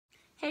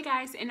Hey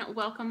guys, and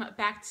welcome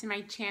back to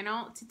my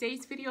channel.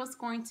 Today's video is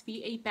going to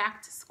be a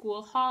back to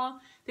school haul.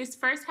 This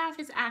first half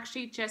is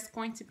actually just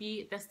going to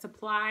be the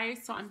supplies.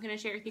 So I'm going to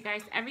share with you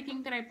guys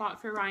everything that I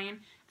bought for Ryan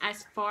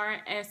as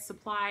far as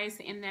supplies,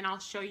 and then I'll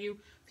show you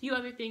a few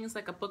other things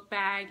like a book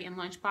bag and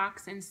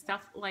lunchbox and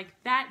stuff like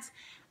that.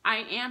 I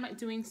am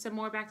doing some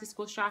more back to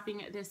school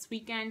shopping this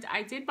weekend.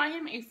 I did buy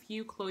him a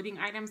few clothing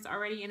items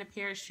already and a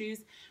pair of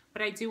shoes,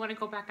 but I do want to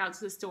go back out to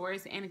the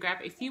stores and grab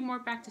a few more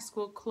back to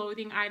school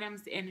clothing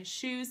items and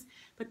shoes,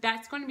 but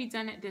that's going to be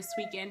done this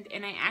weekend,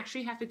 and I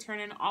actually have to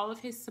turn in all of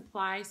his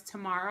supplies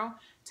tomorrow.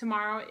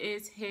 Tomorrow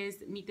is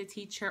his Meet the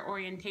Teacher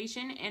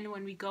orientation, and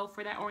when we go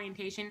for that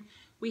orientation,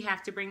 we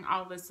have to bring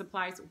all the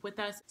supplies with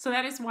us. So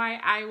that is why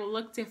I will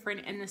look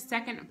different in the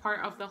second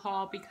part of the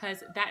haul,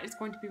 because that is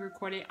going to be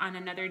recorded on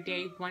another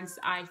day once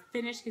I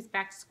finish his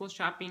back to school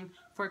shopping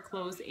for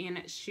clothes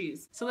and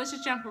shoes. So let's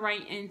just jump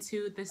right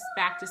into this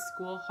back to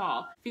school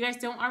haul. If you guys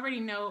don't already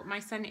know, my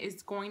son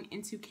is going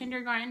into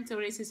kindergarten, so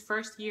it is his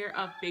first year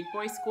of big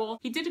boy school.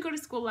 He did go to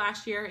school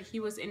last year. He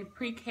was in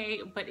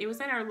pre-K, but it was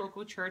at our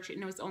local church,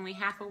 and it was only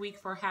half a week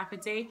for half a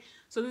day.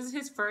 So this is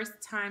his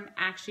first time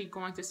actually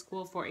going to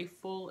school for a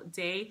full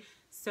day.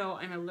 So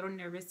I'm a little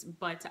nervous,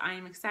 but I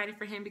am excited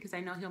for him because I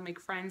know he'll make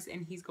friends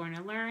and he's going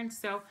to learn.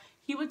 So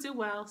he would do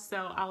well.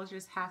 So I'll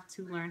just have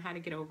to learn how to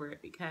get over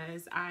it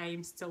because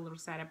I'm still a little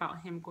sad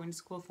about him going to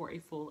school for a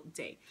full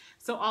day.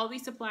 So all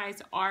these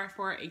supplies are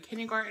for a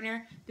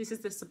kindergartner. This is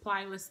the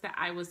supply list that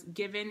I was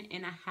given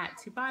and I had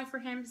to buy for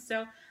him.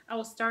 So I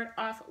will start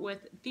off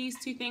with these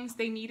two things.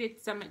 They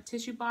needed some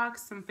tissue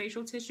box, some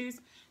facial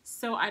tissues.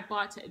 So I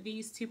bought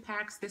these two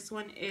packs. This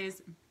one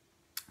is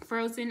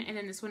Frozen, and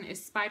then this one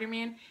is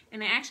Spider-Man,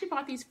 and I actually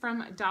bought these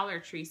from Dollar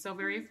Tree, so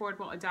very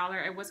affordable, $1.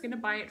 I was going to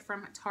buy it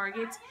from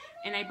Target,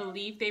 and I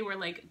believe they were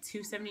like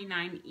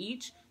 $2.79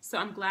 each, so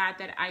I'm glad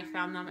that I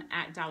found them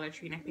at Dollar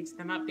Tree and I picked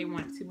them up. They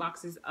wanted 2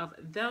 boxes of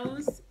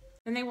those.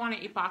 Then they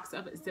wanted a box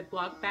of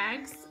Ziploc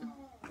bags.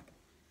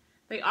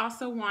 They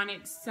also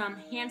wanted some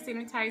hand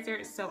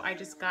sanitizer, so I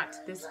just got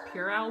this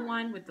Purell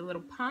one with the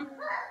little pump.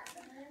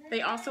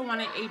 They also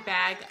wanted a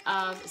bag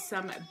of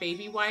some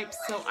baby wipes,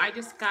 so I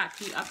just got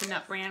the Up and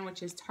Up brand,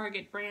 which is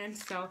Target brand,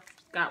 so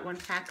got 1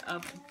 pack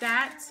of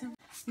that.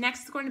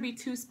 Next is going to be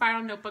 2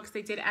 spiral notebooks.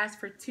 They did ask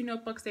for 2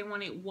 notebooks. They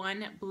wanted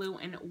 1 blue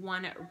and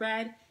 1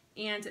 red,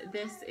 and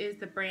this is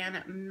the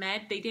brand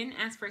Med. They didn't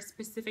ask for a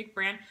specific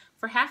brand.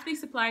 For half of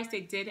these supplies,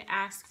 they did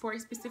ask for a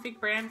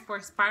specific brand. For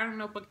a spiral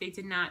notebook, they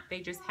did not.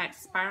 They just had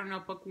spiral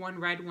notebook, 1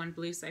 red, 1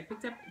 blue, so I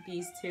picked up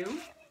these 2.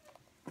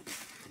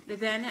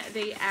 Then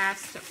they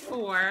asked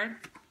for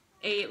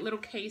a little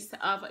case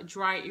of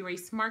dry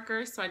erase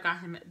markers, so I got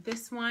him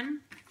this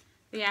one.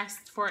 They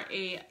asked for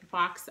a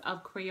box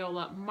of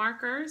Crayola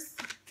markers.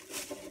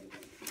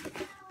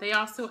 They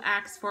also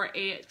asked for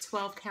a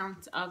 12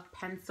 count of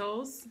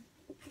pencils.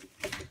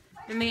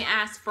 Then they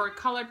asked for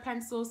colored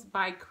pencils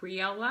by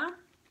Crayola.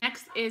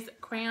 Next is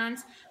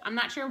crayons. I'm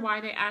not sure why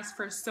they asked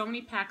for so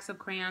many packs of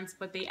crayons,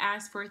 but they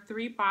asked for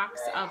 3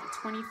 boxes of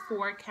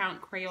 24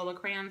 count Crayola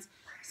crayons.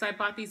 So I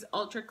bought these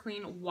ultra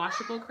clean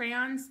washable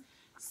crayons.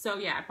 So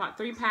yeah, I bought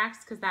 3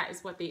 packs because that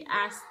is what they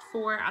asked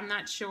for. I'm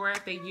not sure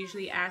if they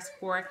usually ask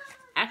for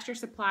extra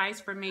supplies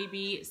for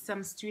maybe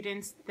some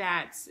students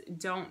that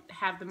don't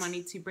have the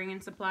money to bring in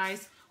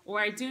supplies.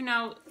 Or I do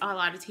know a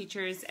lot of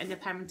teachers end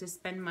up having to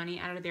spend money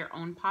out of their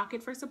own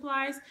pocket for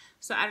supplies.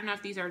 So I don't know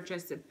if these are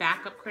just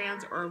backup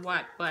crayons or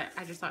what, but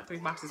I just thought 3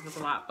 boxes was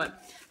a lot.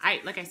 But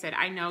like I said,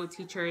 I know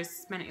teachers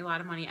spend a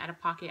lot of money out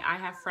of pocket. I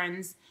have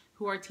friends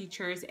who are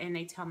teachers and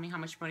they tell me how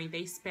much money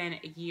they spend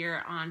a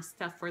year on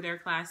stuff for their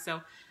class.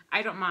 So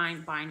I don't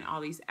mind buying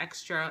all these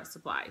extra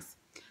supplies.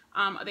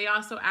 They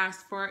also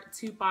asked for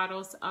 2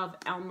 bottles of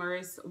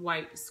Elmer's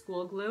white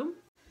school glue.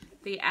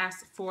 They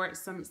asked for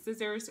some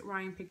scissors.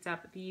 Ryan picked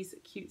up these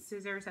cute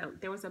scissors.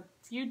 There was a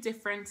few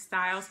different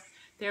styles.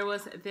 There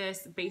was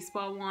this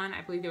baseball one.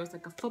 I believe there was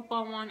like a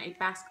football one, a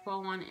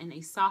basketball one, and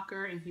a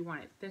soccer, and he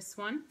wanted this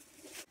one.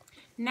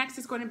 Next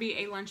is going to be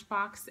a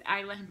lunchbox.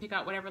 I let him pick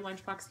out whatever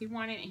lunchbox he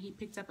wanted, and he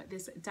picked up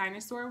this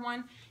dinosaur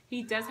one.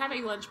 He does have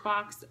a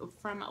lunchbox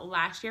from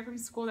last year from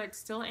school that's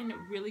still in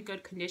really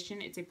good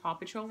condition. It's a Paw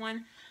Patrol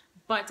one,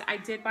 but I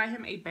did buy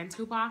him a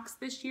bento box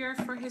this year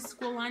for his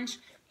school lunch,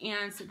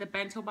 and the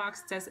bento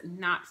box does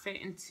not fit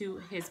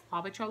into his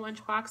Paw Patrol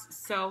lunchbox.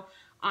 So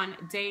on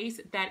days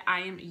that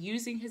I am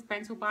using his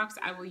bento box,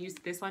 I will use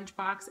this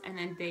lunchbox, and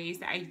then days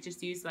that I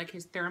just use like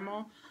his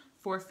thermal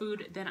for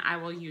food, then I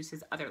will use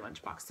his other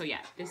lunchbox. So yeah,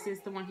 this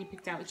is the one he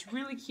picked out. It's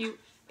really cute.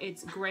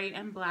 It's gray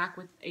and black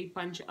with a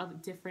bunch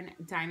of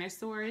different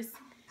dinosaurs.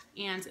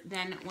 And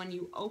then when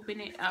you open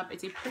it up,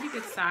 it's a pretty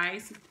good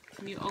size.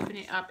 When you open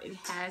it up, it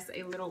has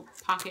a little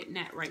pocket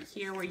net right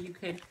here where you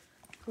could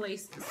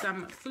place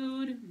some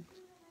food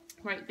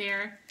right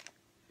there.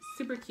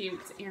 Super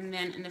cute. And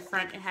then in the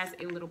front, it has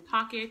a little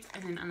pocket.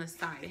 And then on the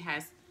side, it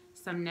has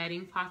some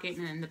netting pocket.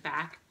 And in the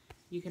back,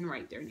 you can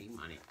write their name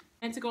on it.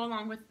 And to go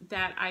along with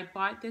that, I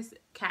bought this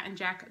Cat and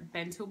Jack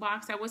bento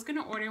box. I was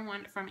going to order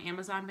one from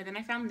Amazon, but then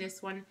I found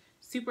this one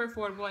super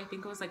affordable. I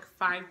think it was like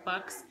 $5.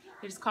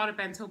 It's called a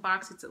bento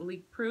box. It's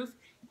leak proof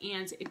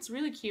and it's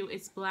really cute.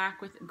 It's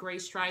black with gray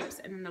stripes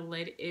and then the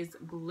lid is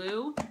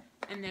blue.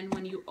 And then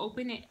when you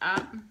open it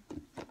up,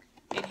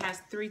 it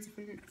has 3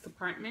 different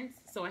compartments.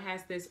 So it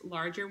has this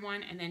larger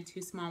one and then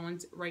 2 small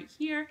ones right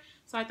here.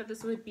 So I thought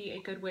this would be a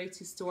good way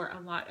to store a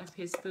lot of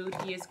his food.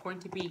 He is going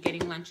to be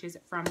getting lunches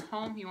from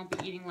home. He won't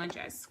be eating lunch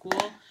at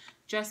school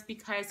just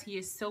because he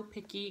is so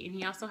picky, and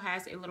he also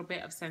has a little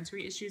bit of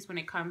sensory issues when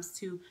it comes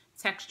to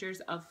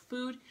textures of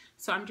food.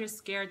 So I'm just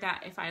scared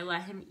that if I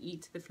let him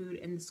eat the food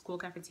in the school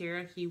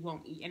cafeteria, he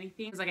won't eat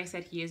anything. Because like I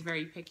said, he is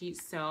very picky,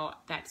 so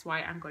that's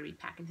why I'm going to be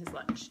packing his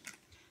lunch.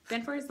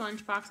 Then for his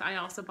lunchbox, I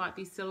also bought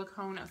these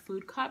silicone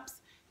food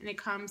cups, and it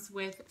comes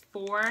with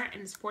 4,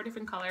 and it's 4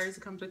 different colors.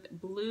 It comes with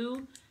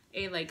blue,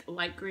 a like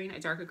light green, a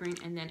darker green,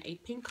 and then a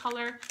pink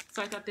color.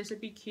 So I thought this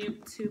would be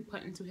cute to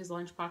put into his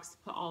lunchbox to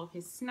put all of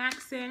his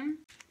snacks in.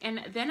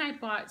 And then I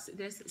bought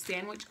this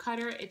sandwich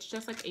cutter. It's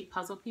just like a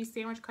puzzle piece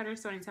sandwich cutter,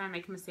 so anytime I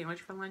make him a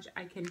sandwich for lunch,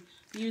 I can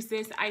use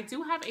this. I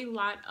do have a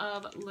lot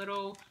of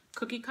little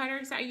cookie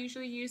cutters that I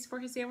usually use for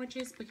his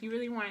sandwiches, but he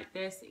really wanted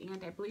this,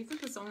 and I believe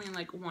it was only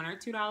like $1 or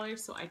 $2,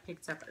 so I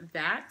picked up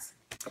that.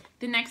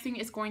 The next thing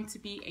is going to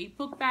be a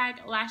book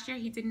bag. Last year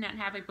he did not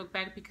have a book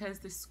bag because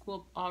the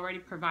school already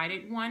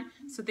provided one,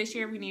 so this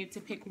year we needed to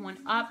pick one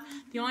up.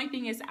 The only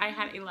thing is I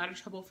had a lot of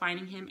trouble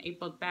finding him a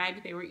book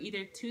bag. They were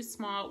either too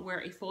small where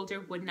a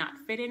folder would not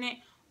fit in it,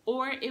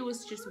 or it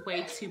was just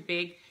way too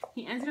big.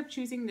 He ended up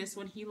choosing this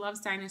one. He loves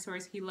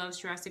dinosaurs. He loves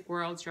Jurassic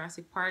World,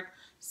 Jurassic Park.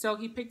 So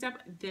he picked up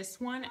this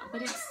one,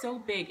 but it's so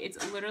big.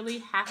 It's literally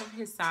half of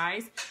his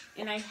size,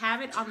 and I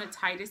have it on the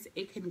tightest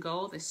it can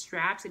go, the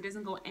straps. It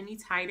doesn't go any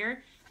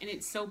tighter, and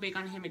it's so big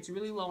on him. It's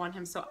really low on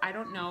him, so I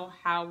don't know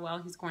how well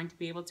he's going to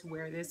be able to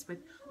wear this with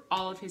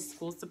all of his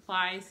school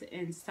supplies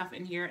and stuff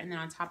in here. And then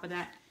on top of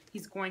that,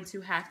 he's going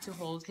to have to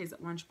hold his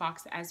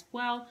lunchbox as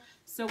well.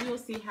 So we will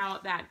see how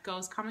that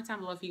goes. Comment down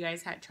below if you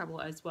guys had trouble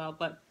as well.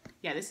 But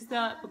yeah, this is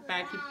the book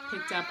bag he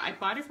picked up. I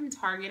bought it from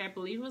Target. I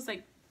believe it was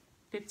like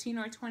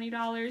 $15 or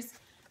 $20.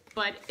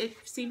 But it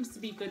seems to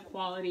be good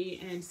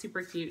quality and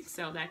super cute.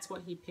 So that's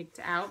what he picked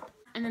out.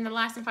 And then the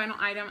last and final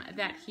item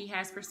that he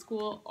has for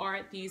school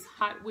are these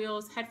Hot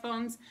Wheels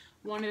headphones.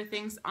 One of the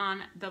things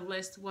on the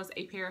list was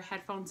a pair of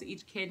headphones.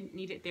 Each kid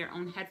needed their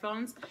own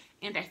headphones.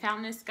 And I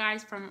found this,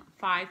 guys, from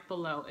Five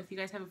Below. If you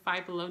guys have a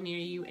Five Below near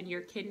you and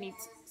your kid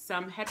needs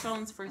some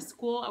headphones for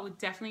school, I would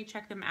definitely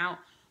check them out.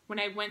 When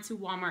I went to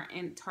Walmart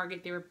and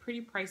Target, they were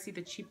pretty pricey.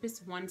 The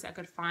cheapest ones I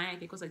could find, I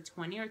think, was like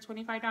 $20 or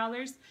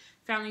 $25.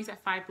 Found these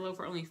at Five Below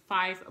for only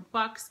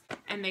 $5.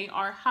 And they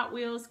are Hot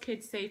Wheels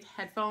kid-safe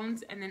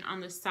headphones. And then on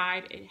the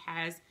side, it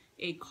has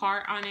a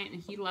car on it, and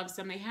he loves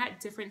them. They had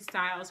different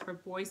styles for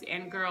boys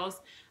and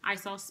girls. I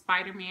saw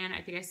Spider-Man.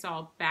 I think I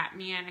saw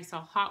Batman. I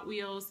saw Hot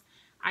Wheels.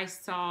 I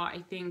saw,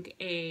 I think,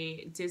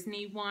 a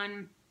Disney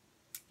one.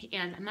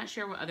 And I'm not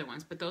sure what other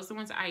ones, but those are the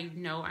ones I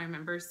know I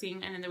remember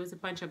seeing. And then there was a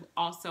bunch of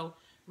also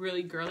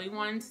really girly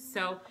ones.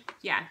 So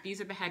yeah,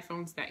 these are the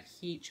headphones that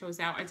he chose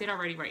out. I did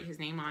already write his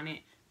name on it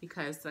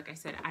because, like I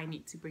said, I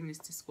need to bring this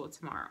to school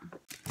tomorrow.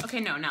 Okay,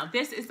 no, now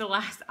this is the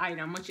last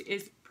item, which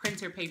is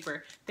printer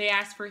paper. They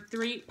asked for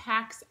 3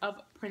 packs of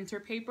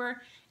printer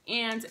paper,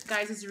 and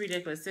guys, this is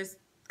ridiculous. This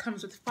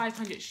comes with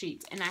 500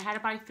 sheets, and I had to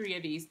buy 3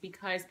 of these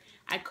because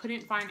I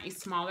couldn't find a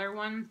smaller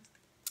one.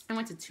 I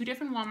went to 2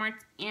 different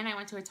Walmarts, and I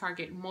went to a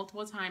Target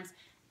multiple times.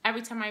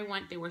 Every time I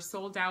went, they were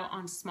sold out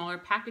on smaller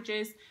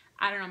packages.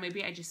 I don't know,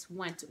 maybe I just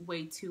went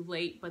way too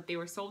late, but they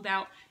were sold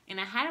out.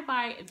 And I had to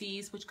buy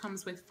these, which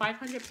comes with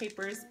 500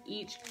 papers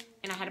each,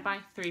 and I had to buy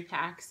 3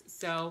 packs.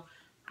 So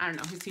I don't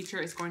know, his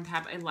teacher is going to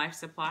have a life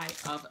supply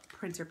of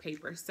printer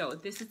paper. So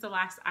this is the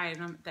last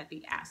item that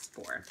they asked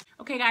for.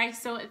 Okay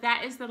guys, so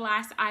that is the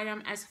last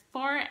item as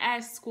far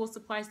as school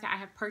supplies that I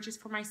have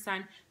purchased for my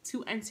son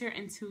to enter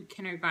into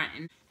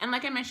kindergarten. And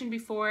like I mentioned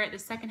before, the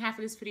second half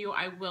of this video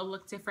I will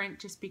look different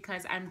just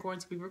because I'm going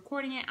to be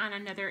recording it on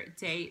another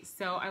day.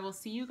 So I will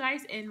see you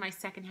guys in my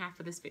second half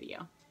of this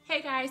video.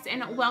 Hey guys,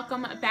 and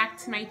welcome back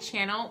to my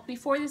channel.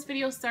 Before this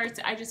video starts,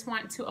 I just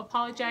want to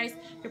apologize.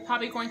 You're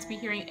probably going to be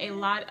hearing a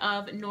lot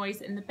of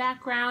noise in the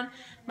background.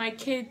 My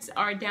kids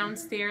are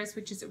downstairs,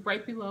 which is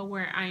right below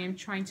where I am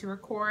trying to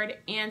record,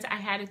 and I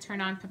had to turn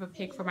on Peppa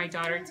Pig for my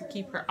daughter to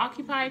keep her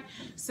occupied.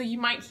 So you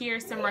might hear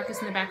some ruckus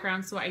in the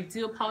background, so I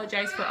do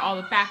apologize for all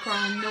the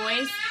background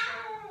noise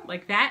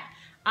like that.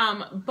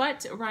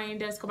 But Ryan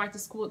does go back to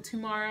school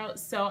tomorrow,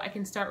 so I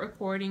can start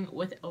recording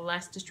with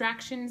less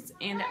distractions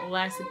and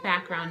less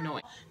background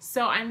noise.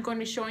 So I'm going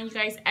to be showing you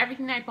guys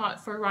everything I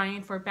bought for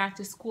Ryan for back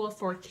to school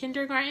for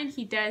kindergarten.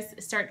 He does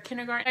start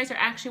kindergarten. If you guys are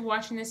actually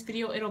watching this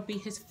video, it'll be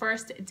his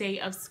first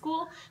day of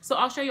school. So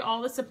I'll show you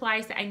all the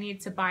supplies that I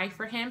need to buy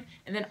for him.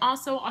 And then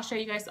also I'll show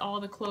you guys all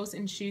the clothes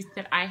and shoes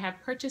that I have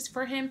purchased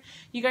for him.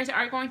 You guys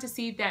are going to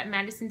see that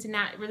Madison did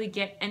not really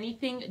get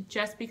anything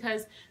just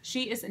because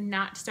she is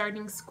not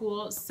starting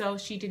school. So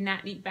she did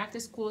not need back to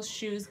school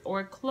shoes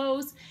or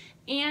clothes.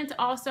 And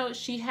also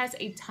she has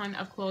a ton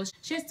of clothes.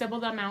 She has double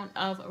the amount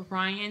of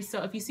Ryan.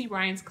 So if you see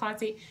Ryan's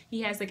closet,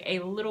 he has like a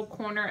little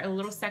corner, a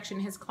little section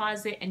in his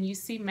closet, and you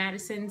see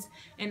Madison's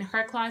in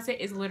her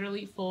closet is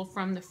literally full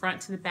from the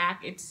front to the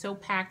back. It's so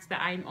packed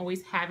that I'm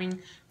always having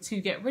to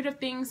get rid of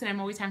things, and I'm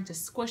always having to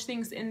squish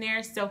things in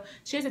there. So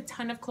she has a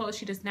ton of clothes.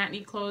 She does not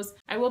need clothes.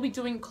 I will be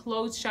doing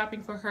clothes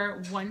shopping for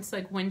her once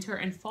like winter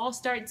and fall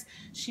starts.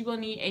 She will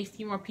need a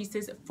few more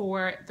pieces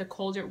for the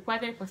colder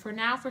weather, but for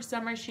now, for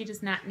summer, she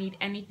does not need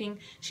anything.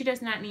 She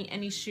does not need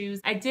any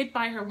shoes. I did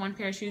buy her one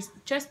pair of shoes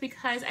just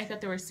because I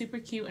thought they were super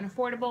cute and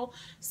affordable,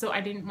 so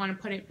I didn't want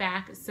to put it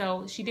back.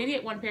 So she did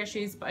get one pair of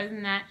shoes, but other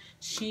than that,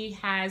 she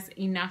has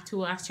enough to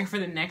last her for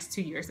the next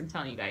 2 years, I'm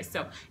telling you guys.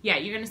 So yeah,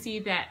 you're gonna see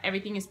that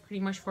everything is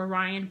pretty much for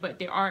Ryan, but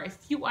there are a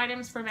few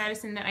items for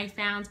Madison that I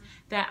found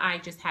that I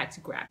just had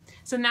to grab.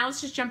 So now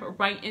let's just jump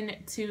right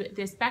into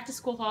this back to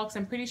school haul, because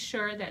I'm pretty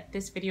sure that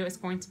this video is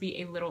going to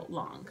be a little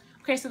long.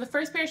 Okay, so the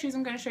first pair of shoes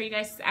I'm going to show you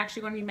guys is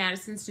actually going to be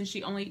Madison's, since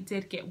she only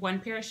did get one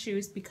pair of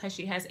shoes because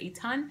she has a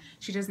ton.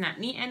 She does not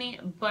need any,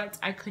 but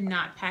I could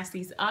not pass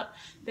these up.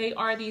 They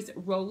are these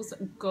rose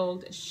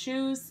gold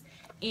shoes,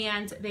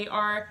 and they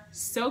are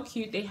so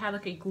cute. They have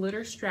like a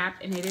glitter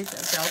strap, and it is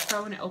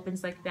Velcro, and it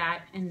opens like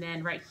that, and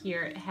then right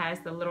here it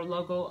has the little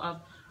logo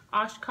of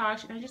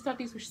Oshkosh, and I just thought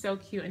these were so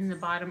cute. And the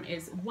bottom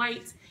is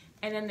white,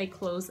 and then they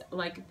close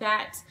like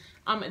that.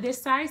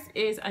 This size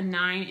is a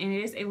 9, and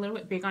it is a little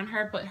bit big on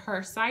her, but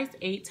her size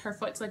 8, her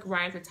foot's like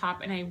right at the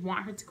top, and I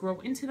want her to grow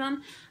into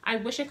them. I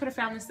wish I could have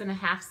found this in a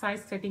half size,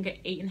 because I think an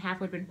 8.5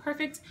 would have been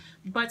perfect,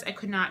 but I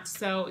could not.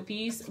 So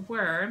these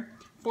were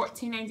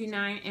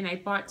 $14.99, and I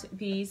bought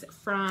these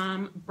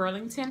from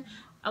Burlington.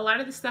 A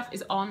lot of the stuff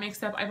is all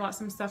mixed up. I bought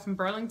some stuff from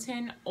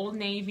Burlington, Old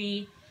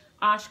Navy,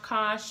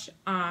 Oshkosh,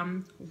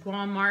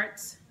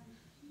 Walmart,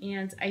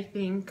 and I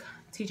think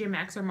TJ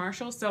Maxx or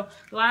Marshall. So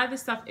a lot of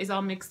this stuff is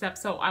all mixed up,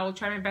 so I will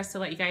try my best to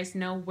let you guys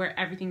know where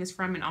everything is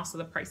from and also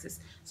the prices.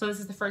 So this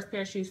is the first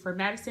pair of shoes for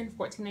Madison,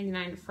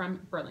 $14.99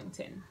 from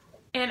Burlington.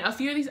 And a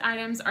few of these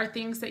items are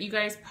things that you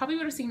guys probably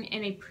would have seen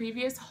in a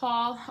previous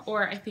haul,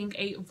 or I think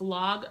a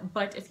vlog,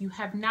 but if you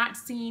have not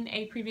seen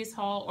a previous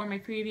haul or my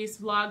previous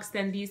vlogs,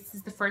 then this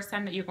is the first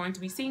time that you're going to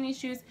be seeing these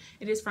shoes.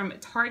 It is from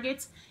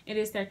Target. It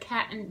is their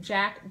Cat and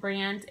Jack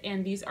brand,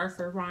 and these are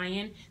for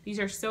Ryan. These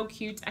are so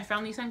cute. I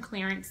found these on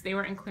clearance. They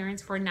were in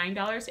clearance for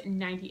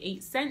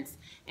 $9.98,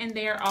 and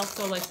they are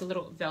also like the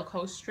little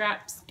Velcro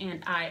straps,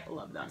 and I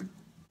love them.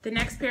 The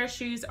next pair of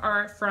shoes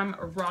are from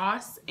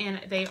Ross,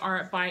 and they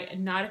are by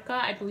Nautica.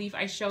 I believe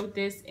I showed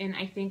this in,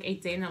 I think, a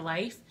day in the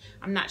life.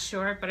 I'm not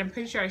sure, but I'm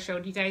pretty sure I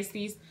showed you guys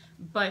these.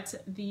 But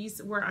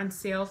these were on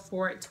sale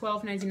for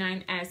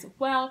 $12.99 as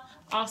well.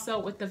 Also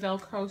with the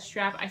Velcro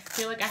strap. I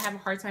feel like I have a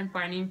hard time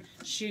finding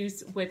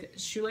shoes with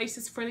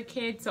shoelaces for the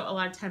kids, so a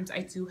lot of times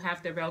I do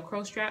have the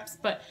Velcro straps.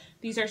 But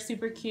these are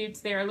super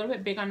cute. They're a little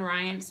bit big on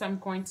Ryan, so I'm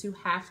going to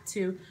have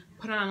to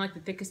put on like the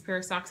thickest pair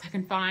of socks I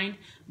can find,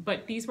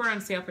 but these were on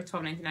sale for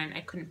 $12.99.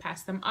 I couldn't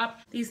pass them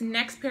up. These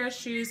next pair of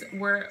shoes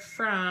were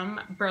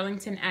from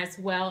Burlington as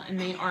well, and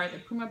they are the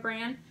Puma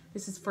brand.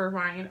 This is for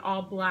Ryan,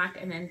 all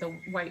black, and then the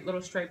white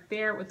little stripe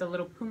there with the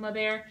little Puma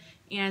there.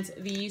 And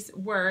these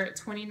were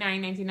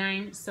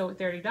 $29.99, so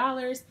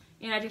 $30.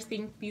 And I just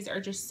think these are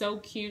just so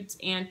cute.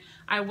 And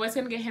I was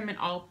gonna get him an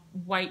all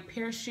white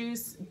pair of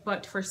shoes,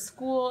 but for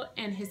school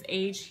and his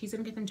age, he's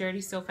gonna get them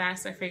dirty so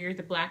fast. So I figured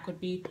the black would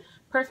be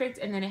perfect.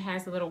 And then it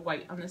has a little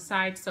white on the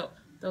side. So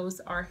those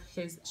are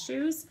his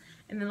shoes.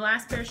 And the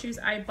last pair of shoes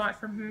I bought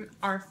from him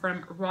are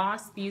from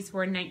Ross. These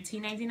were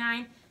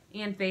 $19.99,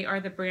 and they are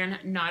the brand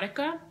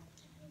Nautica.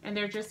 And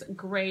they're just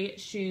gray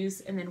shoes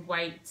and then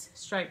white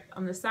stripe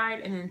on the side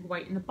and then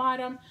white in the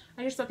bottom.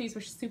 I just thought these were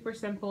super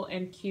simple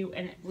and cute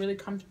and really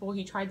comfortable.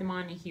 He tried them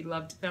on and he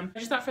loved them. I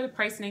just thought for the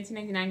price,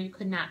 $19.99, you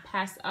could not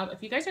pass up.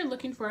 If you guys are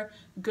looking for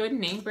good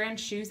name brand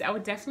shoes, I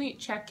would definitely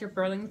check your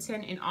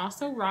Burlington and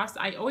also Ross.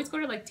 I always go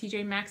to like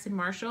TJ Maxx and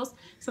Marshalls.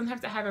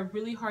 Sometimes I have a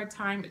really hard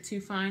time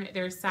to find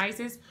their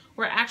sizes,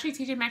 where actually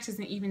TJ Maxx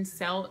doesn't even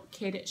sell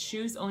kid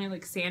shoes, only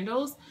like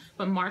sandals,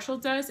 but Marshall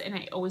does, and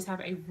I always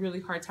have a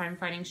really hard time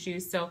finding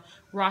shoes. So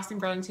Ross and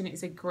Burlington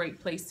is a great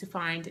place to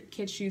find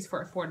kids shoes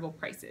for affordable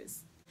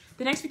prices.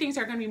 The next few things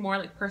are going to be more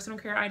like personal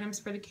care items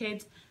for the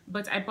kids,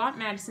 but I bought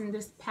Madison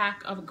this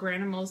pack of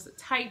Granimals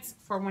tights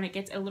for when it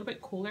gets a little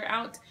bit cooler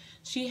out.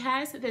 She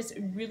has this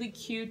really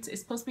cute,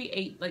 it's supposed to be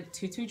a like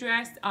tutu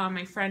dress.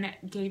 My friend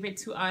gave it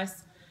to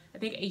us I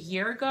think a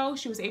year ago.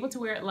 She was able to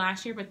wear it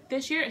last year, but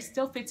this year it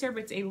still fits her,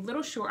 but it's a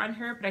little short on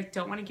her, but I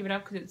don't want to give it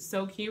up because it's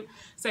so cute.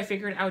 So I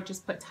figured I would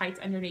just put tights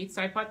underneath.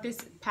 So I bought this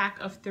pack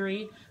of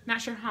 3.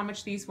 Not sure how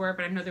much these were,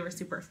 but I know they were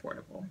super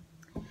affordable.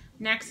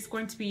 Next is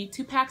going to be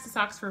 2 packs of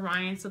socks for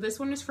Ryan. So this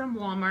one is from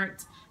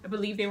Walmart. I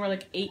believe they were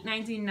like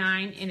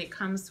 $8.99, and it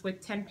comes with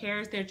 10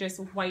 pairs. They're just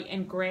white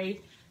and gray,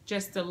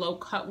 just the low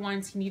cut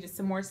ones. He needed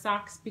some more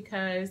socks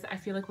because I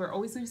feel like we're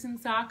always losing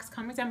socks.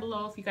 Comment down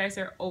below if you guys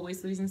are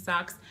always losing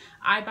socks.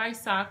 I buy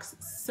socks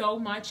so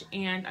much,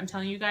 and I'm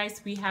telling you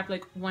guys, we have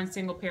like one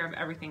single pair of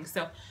everything.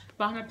 So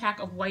bought him a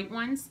pack of white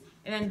ones.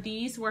 And then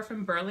these were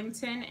from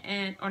Burlington,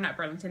 or not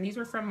Burlington, these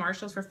were from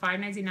Marshall's for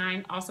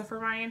 $5.99, also for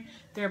Ryan.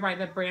 They're by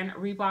the brand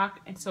Reebok,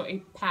 and so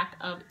a pack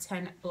of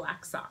 10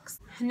 black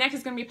socks. Next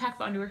is going to be a pack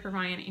of underwear for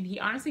Ryan, and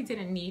he honestly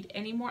didn't need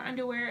any more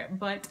underwear,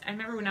 but I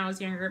remember when I was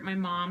younger, my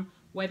mom,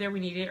 whether we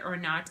needed it or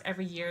not,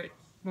 every year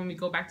when we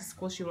go back to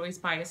school, she would always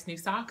buy us new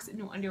socks and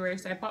new underwear.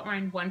 So I bought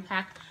Ryan one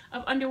pack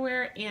of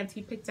underwear, and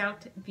he picked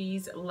out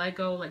these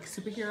Lego like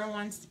superhero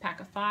ones,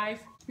 pack of 5.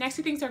 Next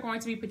two things are going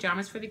to be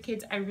pajamas for the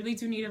kids. I really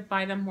do need to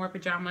buy them more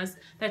pajamas.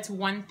 That's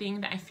one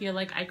thing that I feel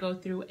like I go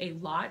through a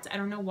lot. I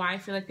don't know why. I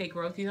feel like they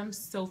grow through them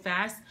so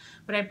fast.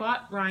 But I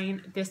bought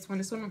Ryan this one.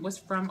 This one was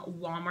from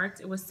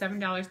Walmart. It was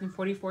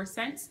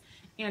 $7.44.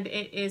 And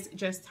it is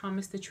just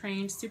Thomas the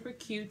Train, super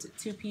cute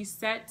 2-piece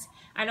set.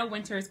 I know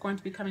winter is going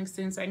to be coming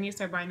soon, so I need to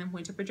start buying them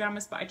winter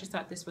pajamas, but I just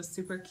thought this was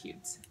super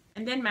cute.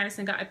 And then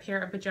Madison got a pair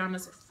of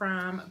pajamas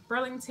from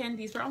Burlington.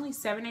 These were only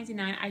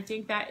 $7.99. I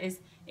think that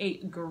is a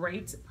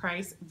great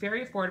price,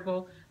 very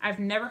affordable. I've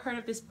never heard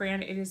of this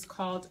brand. It is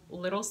called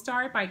Little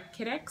Star by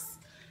Kidx,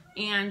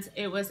 and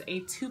it was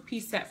a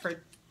 2-piece set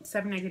for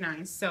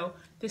 $7.99. So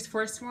this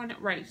first one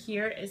right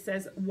here, it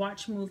says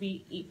watch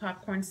movie, eat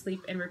popcorn,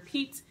 sleep, and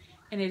repeat.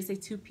 And it is a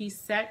 2-piece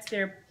set.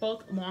 They're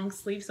both long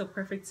sleeves, so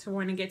perfect for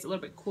when it gets a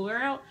little bit cooler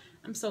out.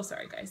 I'm so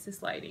sorry, guys,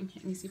 this lighting.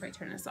 Let me see if I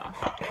turn this off.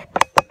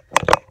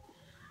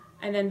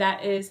 And then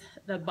that is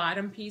the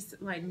bottom piece.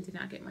 Lighting did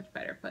not get much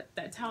better, but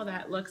that's how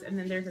that looks. And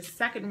then there's a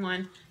second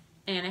one,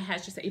 and it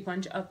has just a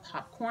bunch of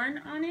popcorn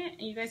on it.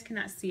 And you guys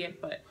cannot see it,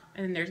 but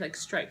and then there's like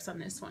stripes on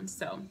this one.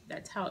 So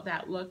that's how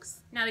that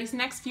looks. Now these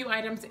next few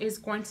items is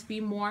going to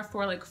be more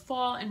for like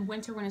fall and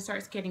winter when it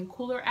starts getting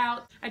cooler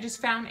out. I just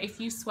found a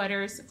few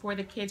sweaters for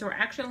the kids, or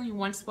actually only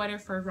one sweater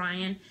for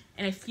Ryan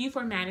and a few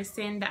for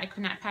Madison that I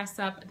could not pass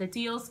up the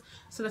deals.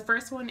 So the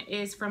first one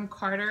is from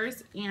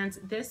Carter's, and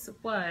this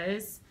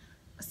was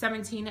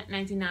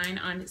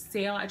 $17.99 on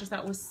sale. I just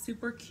thought it was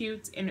super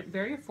cute and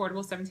very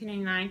affordable.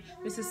 $17.99.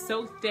 This is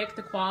so thick.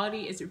 The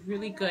quality is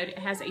really good. It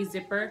has a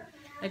zipper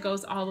that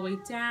goes all the way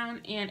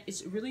down, and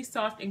it's really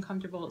soft and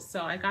comfortable.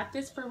 So I got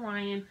this for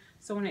Ryan,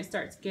 so when it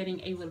starts getting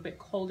a little bit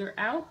colder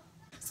out.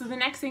 So the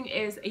next thing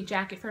is a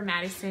jacket for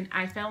Madison.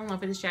 I fell in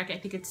love with this jacket. I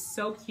think it's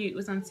so cute. It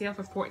was on sale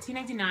for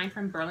 $14.99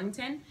 from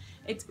Burlington.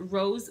 It's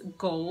rose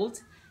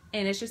gold,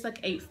 and it's just like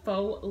a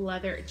faux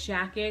leather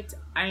jacket.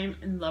 I am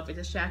in love with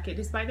this jacket.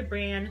 It's by the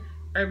brand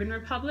Urban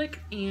Republic,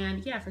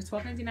 and yeah, for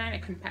 $12.99 I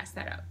couldn't pass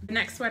that up. The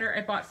next sweater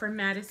I bought for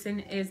Madison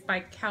is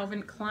by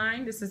Calvin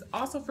Klein. This is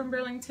also from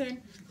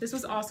Burlington. This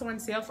was also on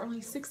sale for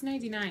only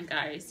 $6.99,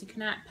 guys. You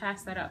cannot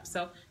pass that up.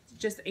 So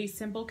just a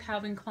simple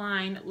Calvin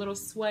Klein little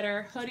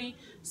sweater hoodie,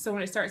 so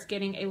when it starts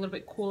getting a little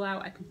bit cool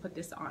out, I can put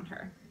this on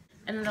her.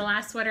 And then the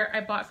last sweater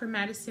I bought for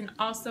Madison,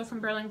 also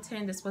from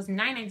Burlington. This was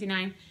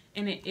 $9.99,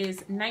 and it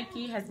is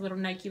Nike. Has a little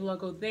Nike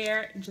logo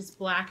there, just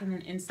black, and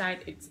then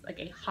inside it's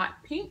like a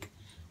hot pink.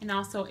 And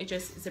also it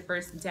just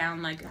zippers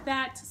down like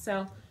that.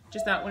 So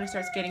just thought when it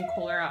starts getting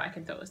cooler out, I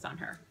can throw this on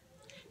her.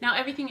 Now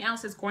everything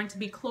else is going to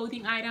be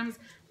clothing items.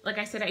 Like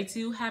I said, I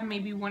do have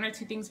maybe 1 or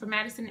 2 things for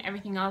Madison.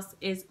 Everything else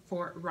is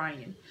for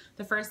Ryan.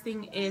 The first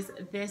thing is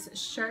this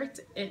shirt.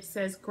 It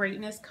says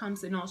greatness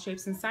comes in all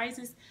shapes and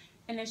sizes.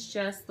 And it's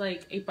just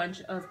like a bunch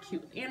of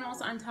cute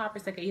animals on top.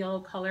 It's like a yellow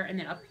color, and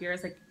then up here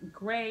is like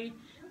gray.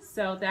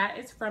 So that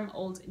is from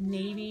Old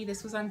Navy.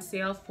 This was on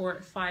sale for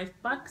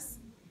 $5.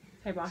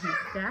 I bought him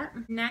that.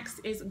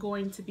 Next is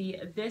going to be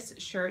this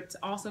shirt,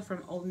 also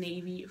from Old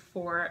Navy,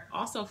 for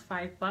also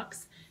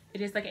 $5.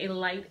 It is like a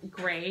light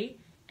gray,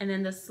 and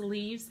then the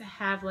sleeves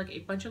have like a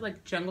bunch of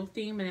like jungle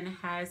theme, and then it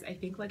has, I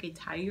think, like a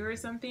tiger or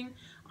something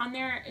on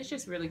there. It's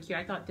just really cute.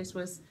 I thought this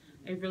was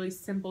a really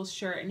simple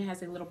shirt, and it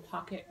has a little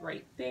pocket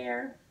right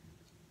there.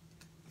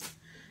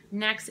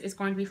 Next is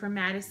going to be for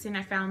Madison.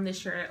 I found this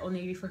shirt at Old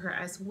Navy for her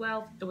as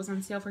well. It was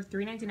on sale for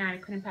 $3.99. I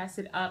couldn't pass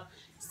it up.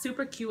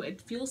 Super cute.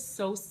 It feels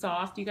so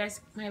soft. You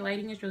guys, my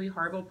lighting is really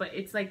horrible, but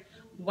it's like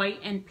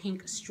white and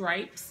pink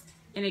stripes,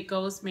 and it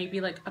goes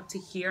maybe like up to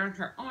here on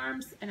her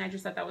arms, and I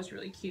just thought that was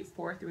really cute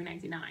for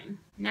 $3.99.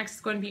 Next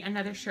is going to be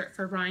another shirt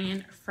for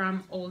Ryan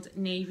from Old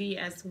Navy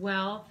as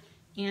well.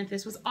 And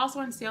this was also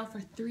on sale for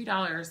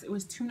 $3. It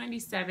was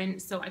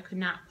 $2.97, so I could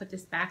not put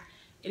this back.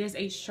 It is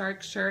a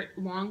shark shirt,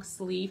 long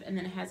sleeve, and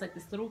then it has like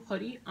this little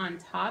hoodie on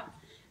top,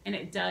 and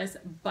it does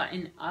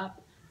button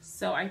up.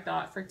 So I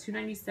thought for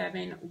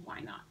 $2.97, why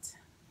not?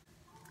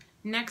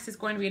 Next is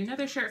going to be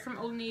another shirt from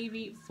Old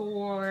Navy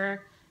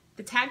for,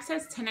 the tag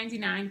says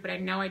 $10.99, but I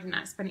know I did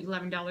not spend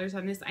 $11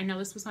 on this. I know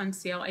this was on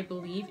sale. I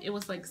believe it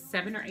was like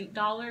 $7 or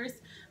 $8,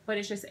 but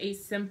it's just a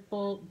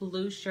simple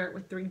blue shirt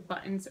with 3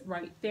 buttons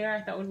right there.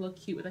 I thought it would look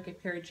cute with like a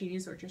pair of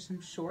jeans or just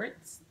some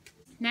shorts.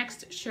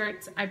 Next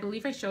shirts, I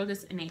believe I showed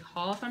this in a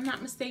haul if I'm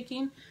not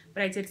mistaken,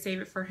 but I did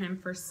save it for him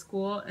for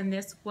school, and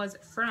this was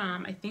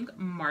from, I think,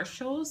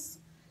 Marshall's.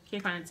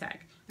 can't find the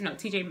tag. No,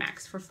 TJ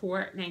Maxx for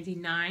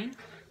 $4.99.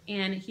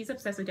 And he's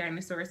obsessed with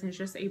dinosaurs, and it's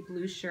just a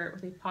blue shirt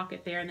with a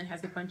pocket there, and then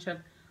has a bunch of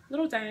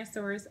little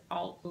dinosaurs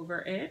all over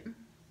it.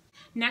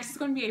 Next is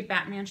going to be a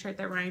Batman shirt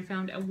that Ryan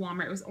found at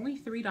Walmart. It was only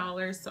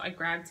 $3, so I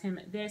grabbed him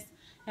this.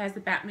 It has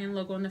the Batman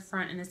logo on the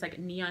front, and it's like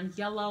neon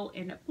yellow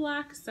and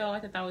black, so I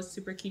thought that was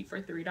super cute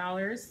for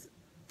 $3.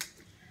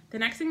 The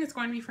next thing is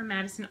going to be from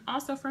Madison,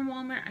 also from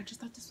Walmart. I just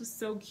thought this was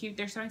so cute.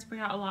 They're starting to bring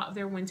out a lot of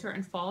their winter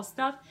and fall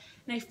stuff.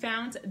 And I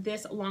found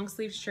this long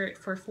sleeve shirt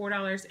for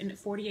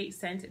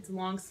 $4.48. It's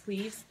long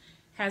sleeves.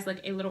 Has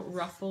like a little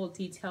ruffle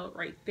detail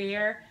right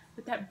there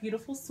with that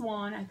beautiful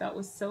swan. I thought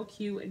was so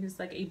cute, and it's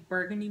like a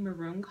burgundy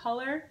maroon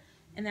color.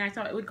 And then I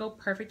thought it would go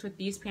perfect with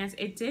these pants.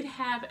 It did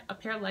have a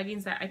pair of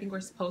leggings that I think were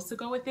supposed to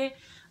go with it,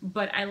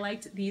 but I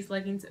liked these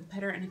leggings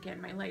better. And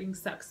again, my lighting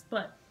sucks,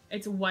 but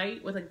it's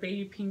white with like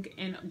baby pink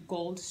and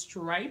gold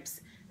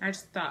stripes. And I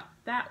just thought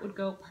that would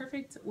go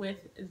perfect with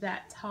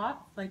that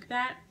top like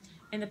that.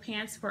 And the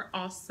pants were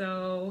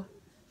also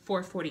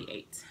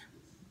 $4.48.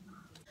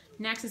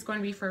 Next is going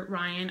to be for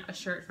Ryan, a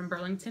shirt from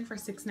Burlington for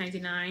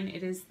 $6.99.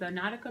 It is the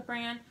Nautica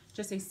brand,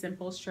 just a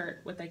simple shirt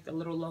with like the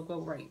little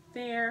logo right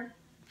there.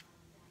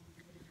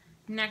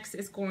 Next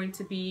is going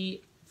to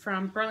be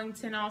from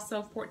Burlington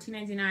also,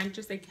 $14.99,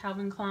 just a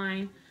Calvin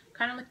Klein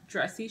kind of like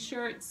dressy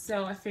shirt.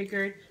 So I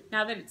figured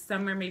now that it's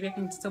summer, maybe I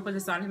can still put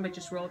this on him, but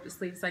just roll up the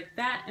sleeves like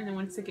that. And then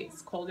once it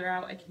gets colder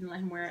out, I can let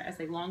him wear it as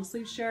a long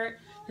sleeve shirt.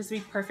 This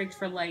would be perfect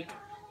for like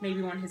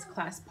maybe one of his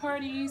class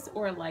parties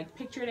or like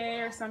picture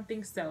day or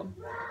something. So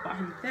bought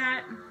him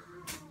that.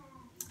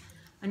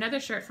 Another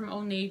shirt from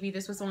Old Navy.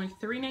 This was only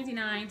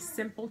 $3.99,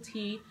 simple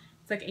tee.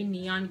 It's like a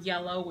neon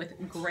yellow with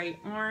gray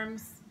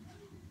arms,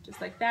 just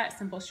like that,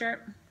 simple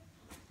shirt.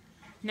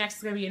 Next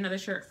is going to be another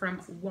shirt from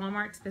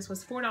Walmart. This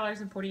was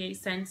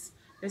 $4.48.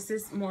 This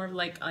is more of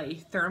like a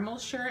thermal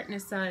shirt, and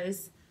it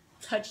says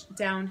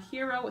Touchdown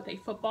Hero with a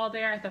football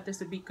there. I thought this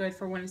would be good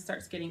for when it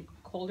starts getting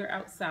colder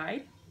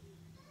outside.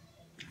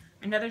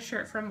 Another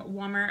shirt from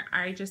Walmart.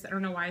 I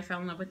don't know why I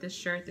fell in love with this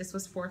shirt. This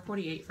was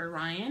 $4.48 for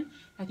Ryan.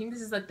 I think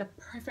this is like the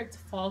perfect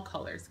fall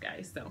colors,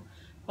 guys. So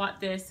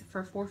bought this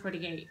for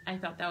 $4.48. I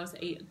thought that was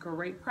a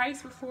great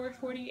price for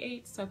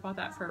 $4.48, so I bought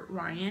that for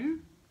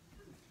Ryan.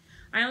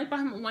 I only bought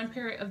him one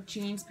pair of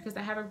jeans because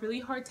I have a really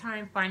hard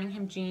time finding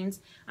him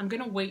jeans. I'm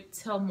gonna wait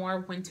till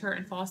more winter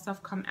and fall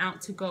stuff come out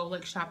to go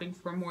like shopping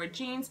for more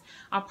jeans.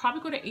 I'll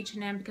probably go to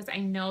H&M because I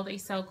know they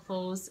sell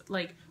clothes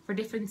like for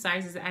different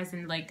sizes, as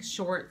in like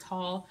short,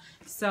 tall.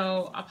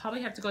 So I'll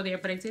probably have to go there,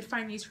 but I did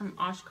find these from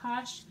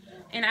Oshkosh.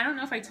 And I don't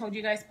know if I told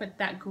you guys, but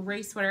that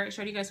gray sweater I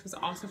showed you guys was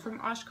also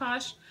from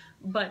Oshkosh.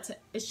 But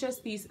it's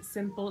just these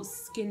simple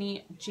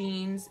skinny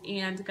jeans,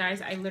 and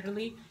guys, I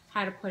literally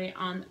had to put it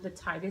on the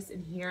tightest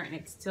in here, and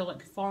it's still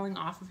like falling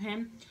off of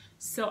him.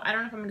 So I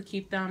don't know if I'm going to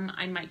keep them.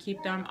 I might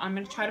keep them. I'm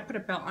going to try to put a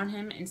belt on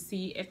him and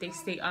see if they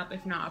stay up.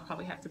 If not, I'll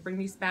probably have to bring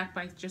these back,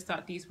 but I just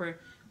thought these were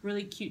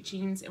really cute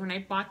jeans. And when I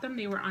bought them,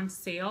 they were on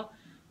sale.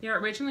 They were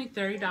originally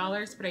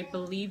 $30, but I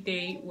believe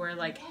they were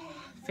like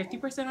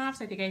 50% off,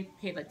 so I think I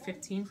paid like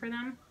 $15 for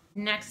them.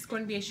 Next is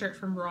going to be a shirt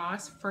from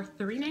Ross for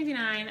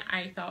 $3.99.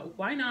 I thought,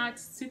 why not?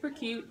 Super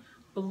cute.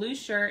 Blue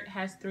shirt,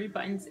 has 3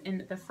 buttons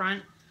in the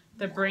front.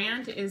 The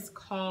brand is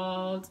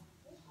called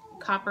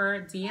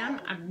Copper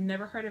DM. I've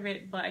never heard of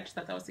it, but I just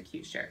thought that was a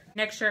cute shirt.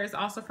 Next shirt is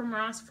also from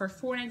Ross for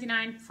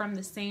 $4.99 from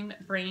the same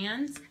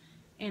brand.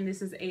 And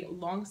this is a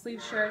long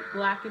sleeve shirt,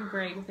 black and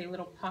gray with a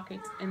little pocket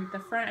in the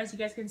front. As you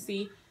guys can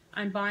see,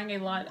 I'm buying a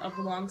lot of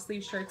long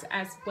sleeve shirts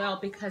as well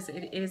because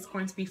it is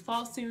going to be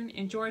fall soon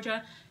in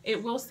Georgia.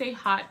 It will stay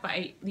hot, but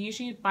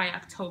usually by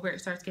October it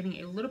starts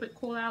getting a little bit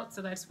cool out,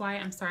 so that's why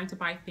I'm starting to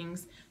buy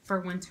things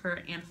for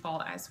winter and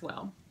fall as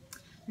well.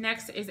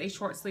 Next is a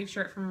short sleeve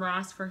shirt from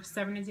Ross for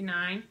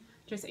 $7.99.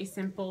 Just a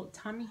simple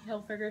Tommy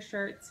Hilfiger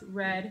shirt,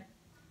 red,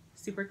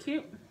 super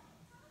cute.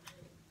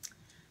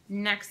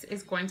 Next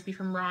is going to be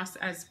from Ross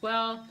as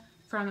well,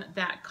 from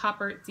that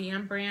Copper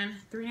DM brand,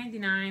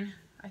 $3.99.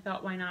 I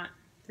thought, why not?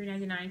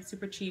 $3.99,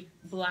 super cheap,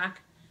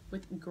 black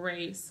with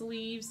gray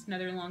sleeves,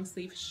 another long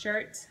sleeve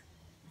shirt.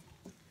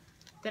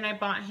 Then I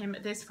bought him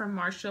this from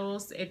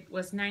Marshalls. It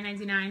was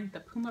 $9.99, the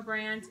Puma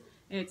brand,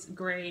 and it's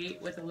gray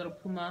with a little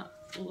Puma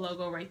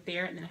logo right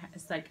there, and then it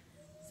has like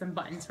some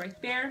buttons right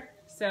there.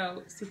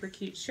 So super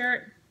cute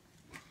shirt.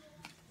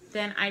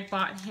 Then I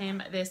bought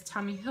him this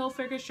Tommy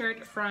Hilfiger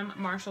shirt from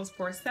Marshalls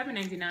for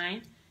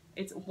 $7.99.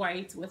 It's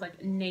white with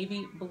like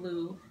navy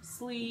blue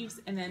sleeves,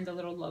 and then the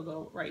little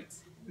logo right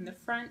in the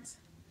front.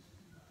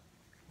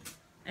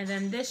 And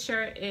then this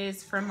shirt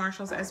is from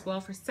Marshalls as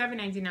well for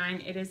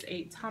 $7.99. It is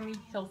a Tommy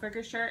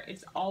Hilfiger shirt.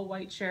 It's all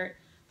white shirt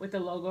with the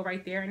logo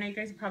right there. I know you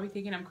guys are probably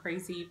thinking I'm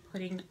crazy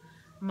putting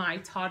my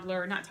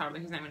toddler, not toddler,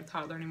 he's not even a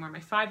toddler anymore, my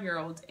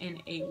 5-year-old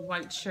in a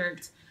white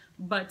shirt.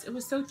 But it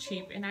was so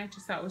cheap, and I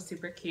just thought it was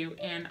super cute.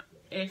 And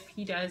if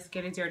he does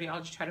get it dirty, I'll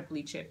just try to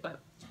bleach it. And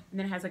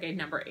then it has like a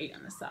number 8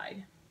 on the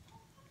side.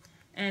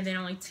 And then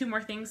only 2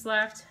 more things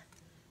left.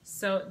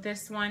 So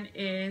this one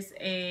is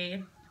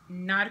a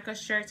Nautica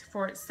shirt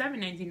for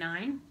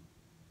 $7.99. And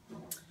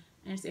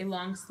it's a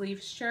long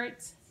sleeve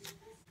shirt.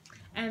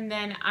 And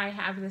then I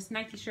have this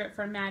Nike shirt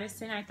from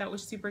Madison I thought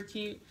was super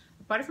cute.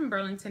 I bought it from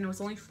Burlington. It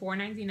was only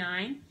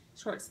 $4.99.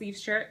 Short sleeve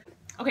shirt.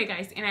 Okay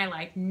guys, and I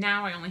lied.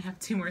 Now I only have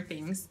 2 more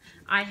things.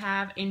 I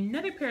have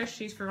another pair of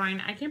shoes for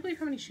Ryan. I can't believe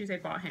how many shoes I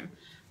bought him.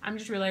 I'm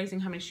just realizing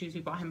how many shoes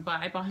we bought him,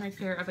 but I bought him a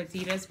pair of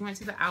Adidas. We went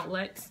to the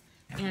outlets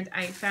and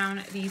I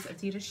found these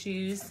Adidas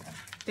shoes.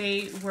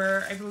 They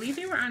were, I believe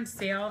they were on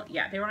sale.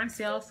 Yeah, they were on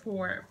sale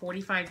for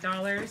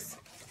 $45.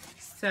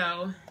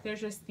 So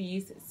there's just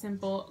these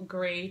simple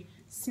gray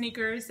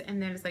sneakers,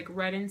 and then it's like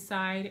red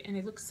inside, and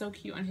they look so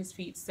cute on his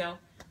feet. So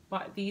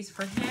bought these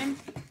for him,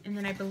 and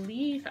then I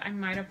believe I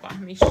might have bought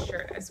him a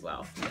shirt as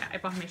well. Yeah, I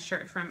bought him a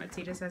shirt from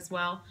Adidas as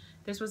well.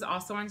 This was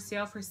also on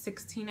sale for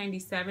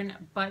 $16.97,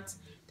 but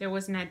there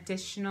was an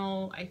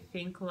additional, I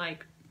think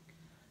like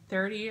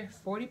 30 or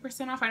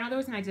 40% off. I know there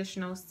was an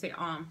additional sale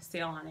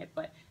on it,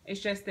 but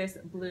it's just this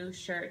blue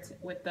shirt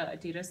with the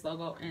Adidas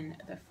logo in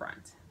the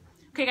front.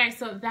 Okay guys,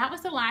 so that was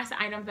the last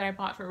item that I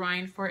bought for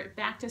Ryan for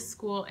back to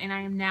school, and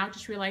I am now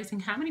just realizing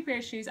how many pair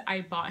of shoes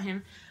I bought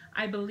him.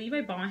 I believe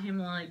I bought him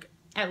like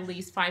at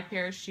least 5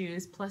 pair of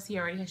shoes, plus he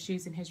already has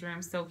shoes in his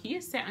room, so he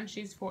is set on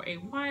shoes for a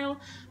while.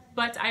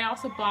 But I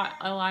also bought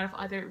a lot of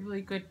other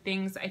really good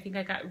things. I think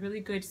I got really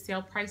good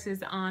sale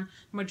prices on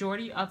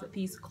majority of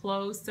these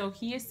clothes, so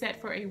he is set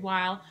for a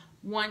while.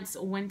 Once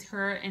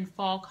winter and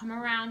fall come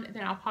around,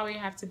 then I'll probably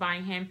have to buy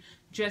him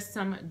just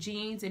some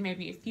jeans and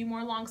maybe a few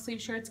more long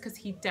sleeve shirts, because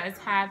he does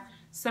have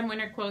some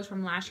winter clothes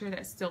from last year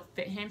that still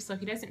fit him, so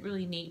he doesn't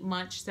really need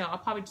much. So I'll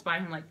probably just buy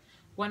him like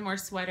 1 more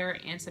sweater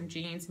and some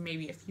jeans and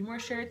maybe a few more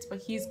shirts, but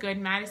he's good.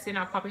 Madison,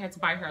 I'll probably have to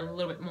buy her a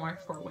little bit more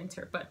for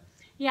winter. But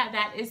yeah,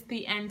 that is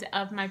the end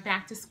of my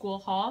back to school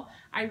haul.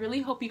 I really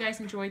hope you guys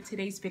enjoyed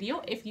today's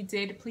video. If you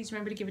did, please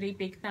remember to give it a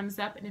big thumbs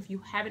up. And if you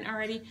haven't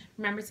already,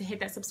 remember to hit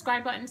that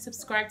subscribe button,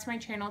 subscribe to my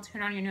channel,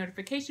 turn on your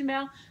notification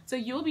bell, so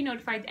you will be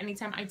notified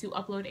anytime I do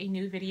upload a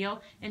new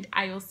video. And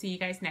I will see you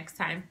guys next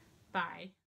time. Bye.